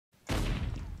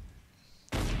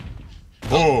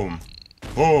Boom.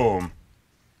 Boom.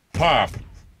 Pop.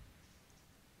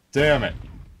 Damn it.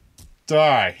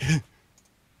 Die.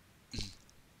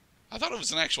 I thought it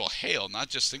was an actual hail, not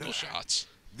just single shots.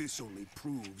 This only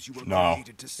proves you were No,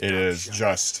 created to it stop is Shadow,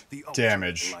 just the ultimate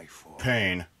damage, life form.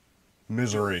 pain,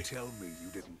 misery. Tell me you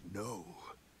didn't know.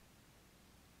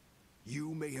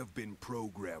 You may have been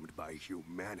programmed by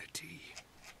humanity,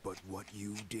 but what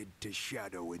you did to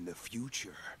Shadow in the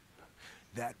future,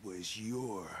 that was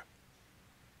your...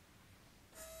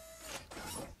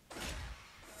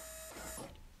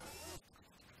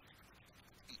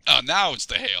 Oh, now it's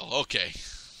the hail. Okay.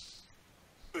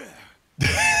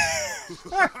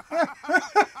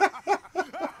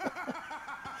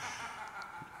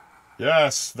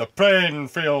 Yes, the pain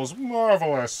feels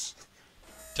marvelous.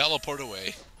 Teleport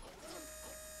away.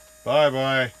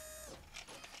 Bye-bye.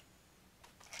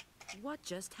 What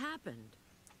just happened?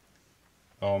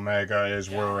 Omega is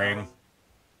worrying.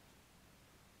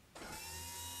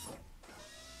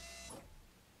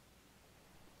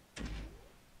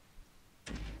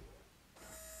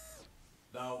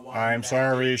 I'm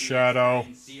sorry, Shadow.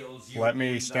 Let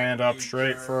me stand up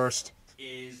straight first.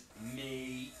 Is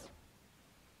me.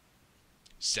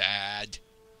 Sad.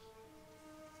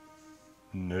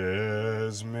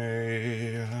 Is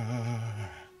me.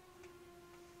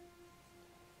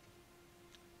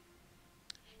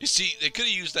 You see, they could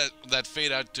have used that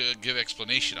fade out to give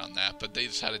explanation on that, but they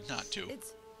decided not to.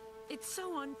 It's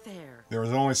so unfair. There's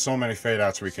only so many fade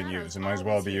outs we can use. It might as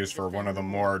well be used for one of the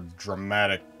more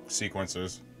dramatic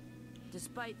sequences.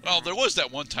 Despite Well, there was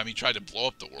that one time he tried to blow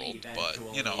up the world, but,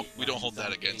 you know, we don't hold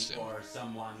that against him.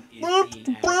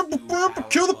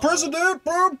 Kill the president!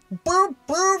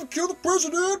 Kill the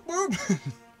president!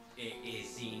 It is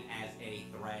seen as a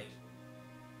threat.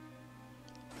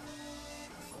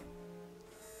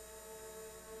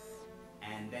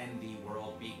 And then the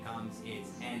world becomes its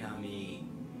enemy.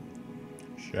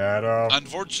 Shadow.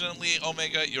 Unfortunately,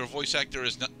 Omega, your voice actor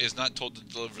is not told to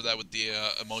deliver that with the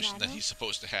emotion that he's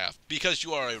supposed to have, because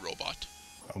you are a robot.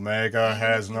 Omega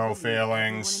has no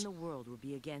feelings. Everyone in the world will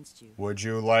be against you. Would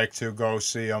you like to go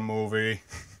see a movie?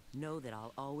 Know that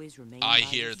I'll always remain. I by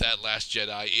hear your that side. Last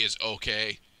Jedi is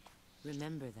okay.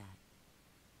 Remember that.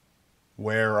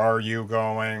 Where are you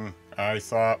going? I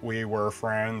thought we were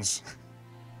friends.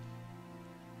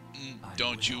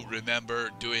 Don't you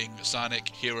remember doing Sonic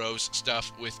Heroes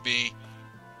stuff with me?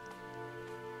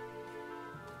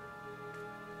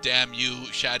 Damn you,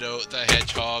 Shadow the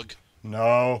Hedgehog.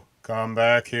 No, come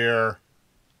back here.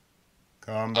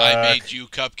 Come back. I made you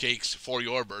cupcakes for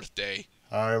your birthday.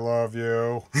 I love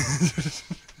you.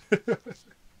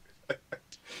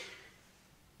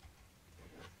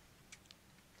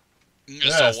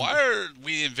 So why are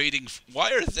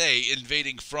they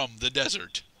invading from the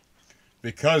desert?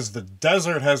 Because the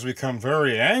desert has become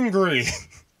very angry.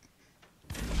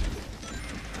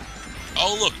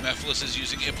 Oh look, Mephiles is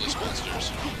using Iblis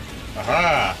monsters.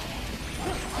 Aha!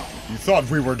 You thought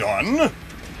we were done?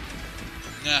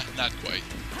 Nah, not quite.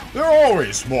 There are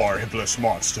always more Iblis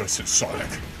monsters in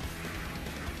Sonic.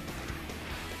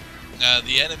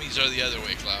 The enemies are the other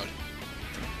way, Cloud.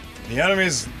 The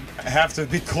enemies have to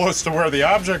be close to where the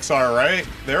objects are, right?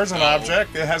 There's an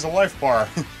object, it has a life bar.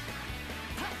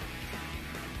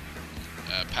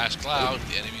 Past Cloud,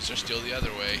 the enemies are still the other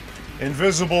way.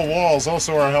 Invisible walls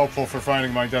also are helpful for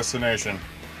finding my destination.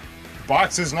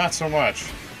 Boxes, not so much.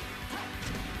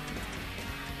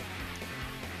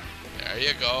 There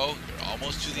you go. You're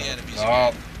almost to the enemies Oh,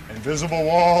 again. invisible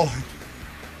wall.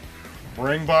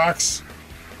 Ring box.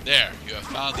 There, you have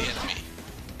found the enemy.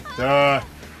 Duh.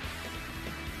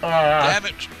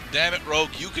 Damn it,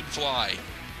 Rogue, you can fly.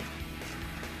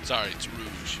 Sorry, it's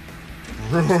Rouge.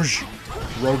 Rouge.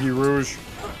 Rogie Rouge.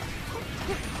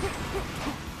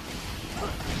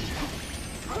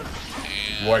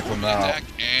 And Wipe them out. attack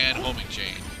and homing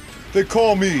chain. They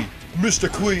call me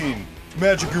Mr. Clean,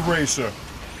 Magic Eraser.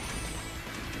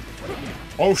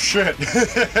 Oh shit.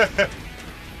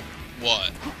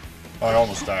 What? I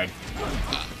almost died.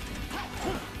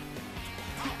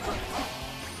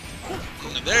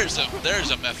 There's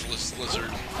a Mephiles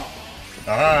lizard.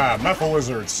 Ah, Mephil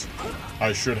Lizards.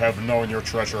 I should have known your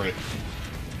treachery.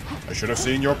 I should have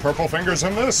seen your purple fingers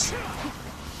in this.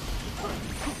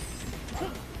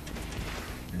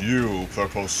 You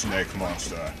purple snake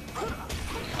monster.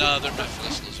 Another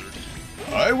Mephiles lizard.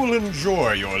 I will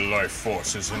enjoy your life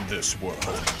forces in this world.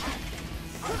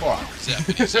 Fuck.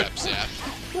 Zappity zap zap.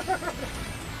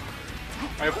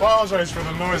 I apologize for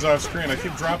the noise off screen. I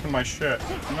keep dropping my shit.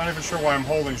 I'm not even sure why I'm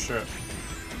holding shit.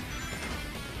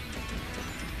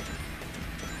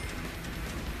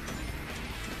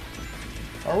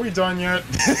 Are we done yet?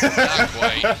 Not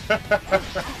quite.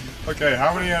 Okay,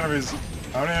 how many enemies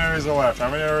are left? How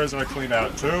many areas have I cleaned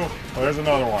out? 2? Oh, there's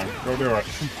another one. Go do it.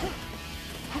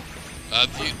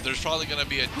 There's probably going to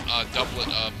be a doublet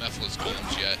of Mephiles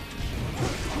golems yet.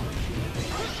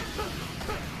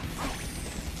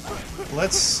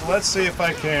 Let's see if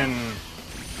I can...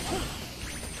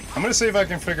 I'm gonna see if I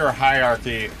can figure a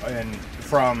hierarchy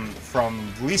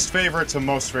from least favorite to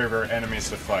most favorite enemies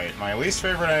to fight. My least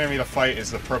favorite enemy to fight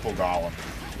is the purple golem.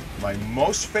 My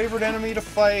most favorite enemy to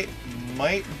fight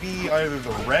might be either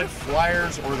the red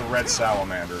flyers or the red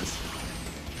salamanders.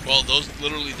 Well, those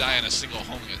literally die in a single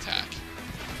homing attack.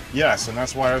 Yes, and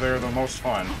that's why they're the most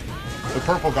fun. The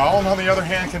purple golem, on the other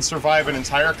hand, can survive an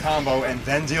entire combo and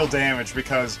then deal damage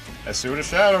because as soon as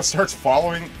Shadow starts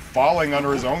falling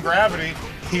under his own gravity,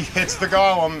 he hits the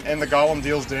golem and the golem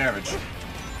deals damage.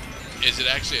 Is it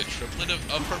actually a triplet of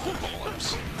purple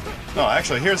golems? No,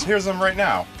 actually, here's them right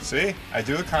now. See? I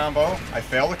do the combo, I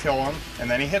fail to kill him,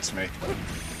 and then he hits me.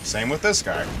 Same with this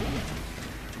guy.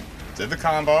 Did the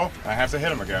combo, I have to hit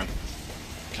him again.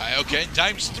 Kaioken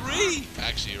 ×3!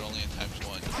 Actually, you're only in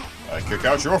 ×1. I kick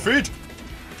out your feet!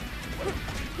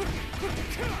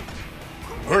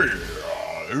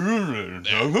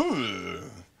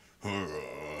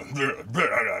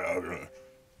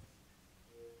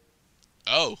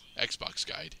 Oh, Xbox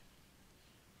guide.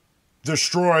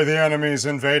 Destroy the enemies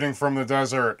invading from the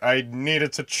desert. I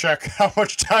needed to check how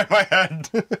much time I had.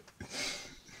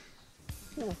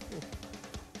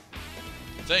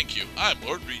 Thank you. I'm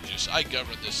Lord Regis. I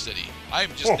govern this city.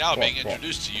 I'm just now being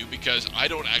introduced to you because I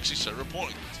don't actually serve a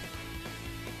point.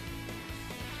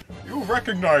 You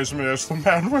recognize me as the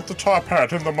man with the top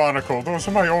hat and the monocle. Those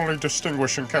are my only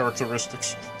distinguishing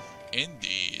characteristics.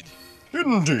 Indeed.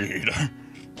 Indeed.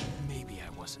 Maybe I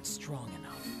wasn't strong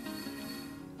enough.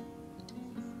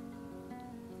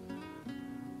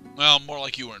 Well, more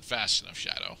like you weren't fast enough,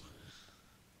 Shadow.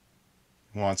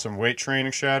 Want some weight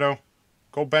training, Shadow?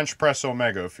 Go bench press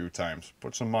Omega a few times.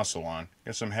 Put some muscle on.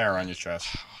 Get some hair on your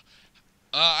chest.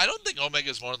 I don't think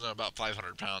Omega's more than about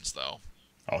 500 pounds, though.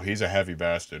 Oh, he's a heavy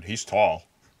bastard. He's tall.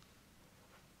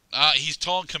 He's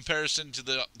tall in comparison to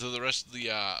the rest of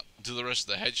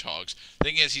the hedgehogs.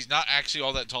 Thing is, he's not actually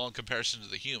all that tall in comparison to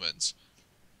the humans.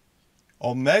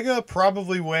 Omega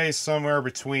probably weighs somewhere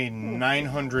between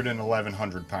 900 and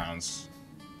 1100 pounds.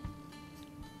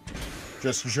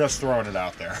 Just throwing it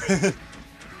out there.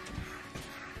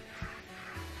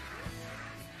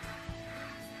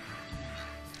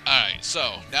 Alright,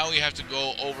 so now we have to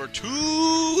go over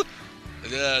to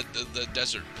the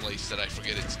desert place that I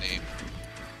forget its name.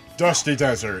 Dusty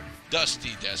Desert.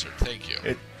 Dusty Desert, thank you.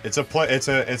 It's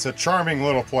a charming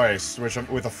little place,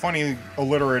 with a funny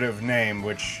alliterative name,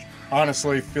 which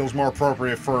honestly feels more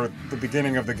appropriate for the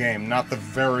beginning of the game, not the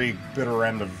very bitter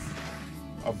end of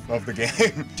the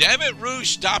game. Damn it, Rouge,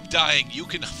 stop dying. You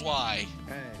can fly.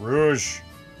 Rouge,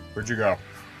 where'd you go?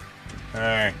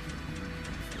 Hey.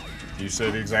 Do you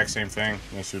say the exact same thing?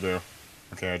 Yes, you do.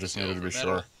 Okay, I just needed to be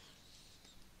sure.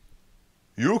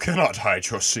 You cannot hide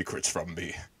your secrets from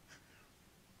me.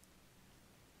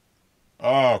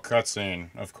 Oh, cutscene,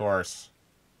 of course.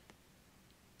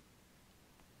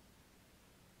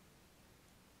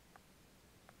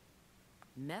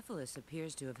 Mephiles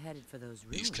appears to have headed for those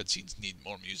ruins. These cutscenes need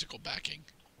more musical backing.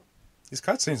 These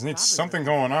cutscenes need something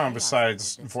going on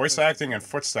besides voice acting and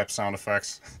footstep sound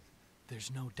effects. There's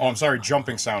no doubt. Oh, I'm sorry,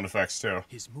 jumping sound effects too.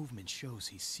 His movement shows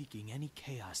he's seeking any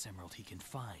Chaos Emerald he can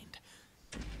find.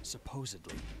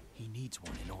 Supposedly, he needs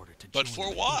one in order to But join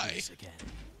for the why? Hades again.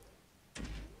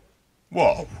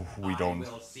 Well, we don't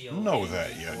know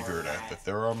that yet, Gerda, that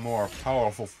there are more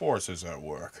powerful forces at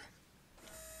work.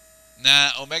 Nah,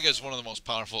 Omega is one of the most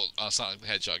powerful Sonic the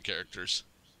Hedgehog characters.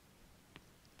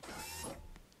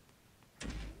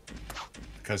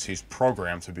 Because he's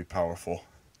programmed to be powerful.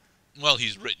 Well,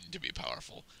 he's written to be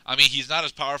powerful. I mean, he's not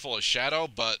as powerful as Shadow,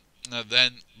 but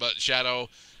Shadow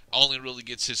only really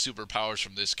gets his superpowers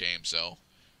from this game, so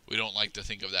we don't like to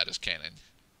think of that as canon.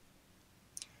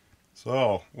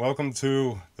 So, welcome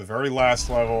to the very last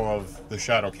level of the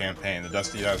Shadow campaign, the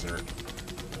Dusty Desert.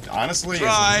 Honestly,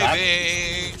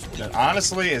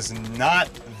 is not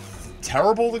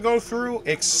terrible to go through,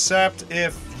 except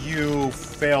if you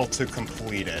fail to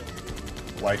complete it,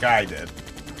 like I did.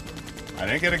 I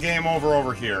didn't get a game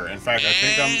over here. In fact, I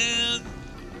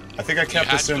think I kept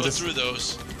this in just through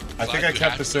those. I think I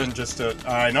kept this in just to.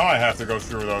 I know I have to go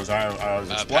through those. I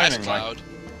was explaining. Cloud.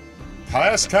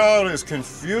 Pascal is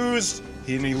confused,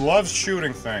 and he loves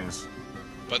shooting things.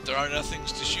 But there are no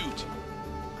things to shoot.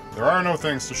 There are no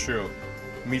things to shoot.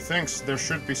 Methinks there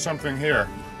should be something here.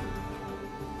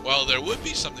 Well, there would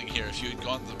be something here if you had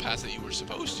gone the path that you were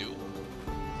supposed to.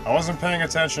 I wasn't paying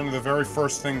attention to the very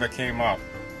first thing that came up.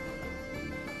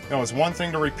 You know, it's one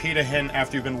thing to repeat a hint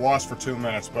after you've been lost for 2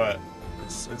 minutes, but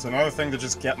it's another thing to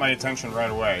just get my attention right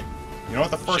away. You know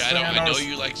what the first Shadow, thing I I know noticed?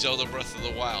 you like Zelda Breath of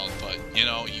the Wild, but, you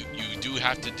know, you do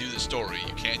have to do the story.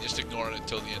 You can't just ignore it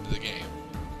until the end of the game.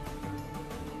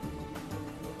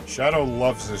 Shadow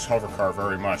loves his hover car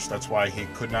very much. That's why he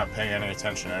could not pay any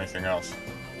attention to anything else.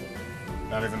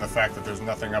 Not even the fact that there's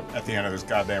nothing up at the end of this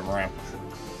goddamn ramp.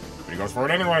 But he goes for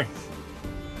it anyway.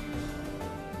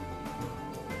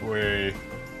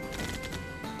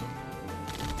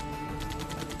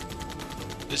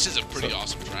 This is a pretty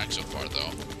awesome track so far,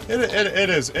 though. It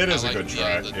is a like good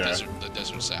track. The Yeah.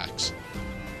 desert sax.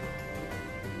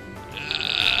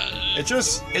 It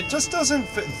just doesn't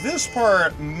fit. This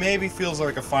part maybe feels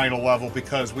like a final level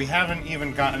because we haven't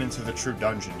even gotten into the true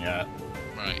dungeon yet.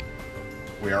 Right.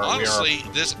 Honestly,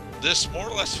 this more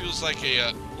or less feels like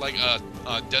a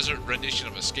desert rendition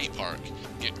of a skate park,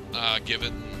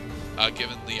 given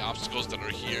the obstacles that are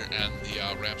here and the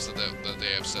ramps that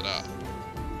they have set up.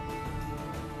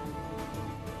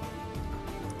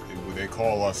 They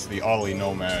call us the Ollie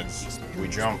Nomads. We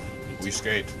jump, we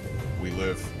skate, we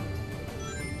live.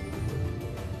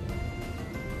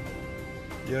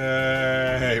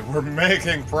 Yay! We're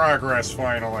making progress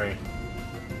finally.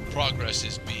 Progress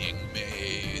is being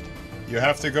made. You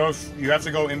have to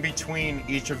go in between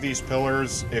each of these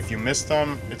pillars. If you miss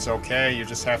them, it's okay. You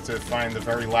just have to find the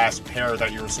very last pair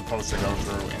that you were supposed to go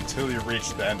through until you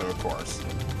reach the end of the course.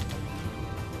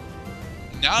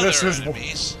 Now there are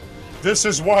enemies. This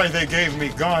is why they gave me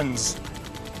guns.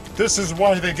 This is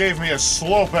why they gave me a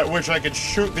slope at which I could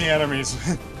shoot the enemies.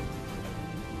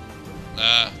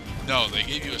 No, they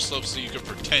gave you a slope so you could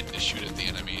pretend to shoot at the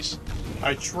enemies.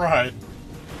 I tried.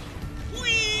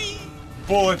 Whee!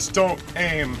 Bullets don't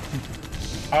aim.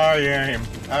 I aim.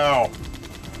 Ow.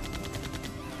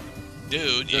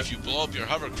 Dude, if you blow up your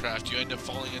hovercraft, you end up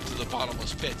falling into the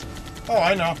bottomless pit. Oh,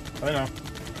 I know.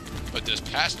 But does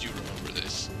past you remember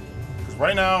this? Because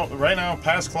right now,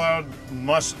 Pass Cloud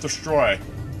must destroy.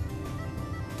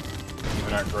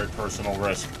 Even at great personal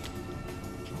risk.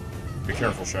 Be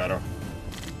careful, Shadow.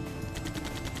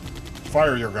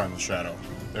 Fire your guns, Shadow.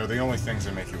 They're the only things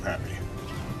that make you happy.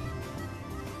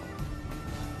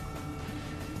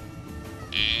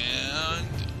 And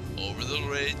over the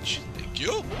ridge. Thank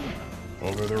you.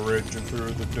 Over the ridge and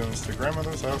through the dunes to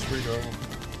Grandmother's house we go.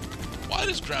 Why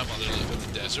does Grandmother live in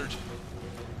the desert?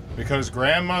 Because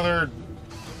Grandmother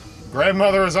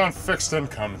is on fixed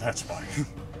income, that's why.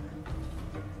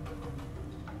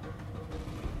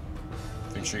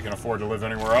 Think she can afford to live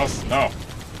anywhere else? No.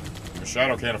 The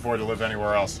Shadow can't afford to live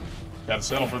anywhere else. Gotta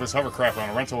settle for this hovercraft on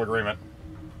a rental agreement.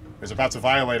 He's about to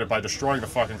violate it by destroying the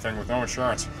fucking thing with no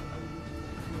insurance.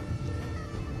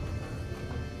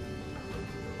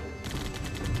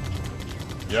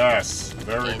 Yes,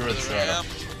 very good, Shadow.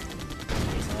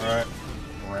 Alright.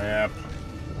 Ramp.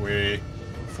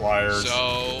 Flyers.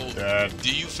 So, dead.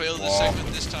 do you fail this segment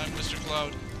this time, Mr.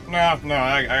 Cloud? No,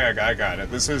 I got it.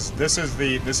 This is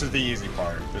the easy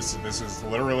part. This is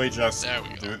literally just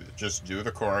do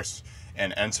the course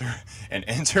and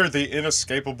enter the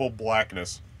inescapable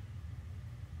blackness.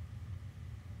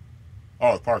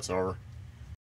 Oh, the part's over.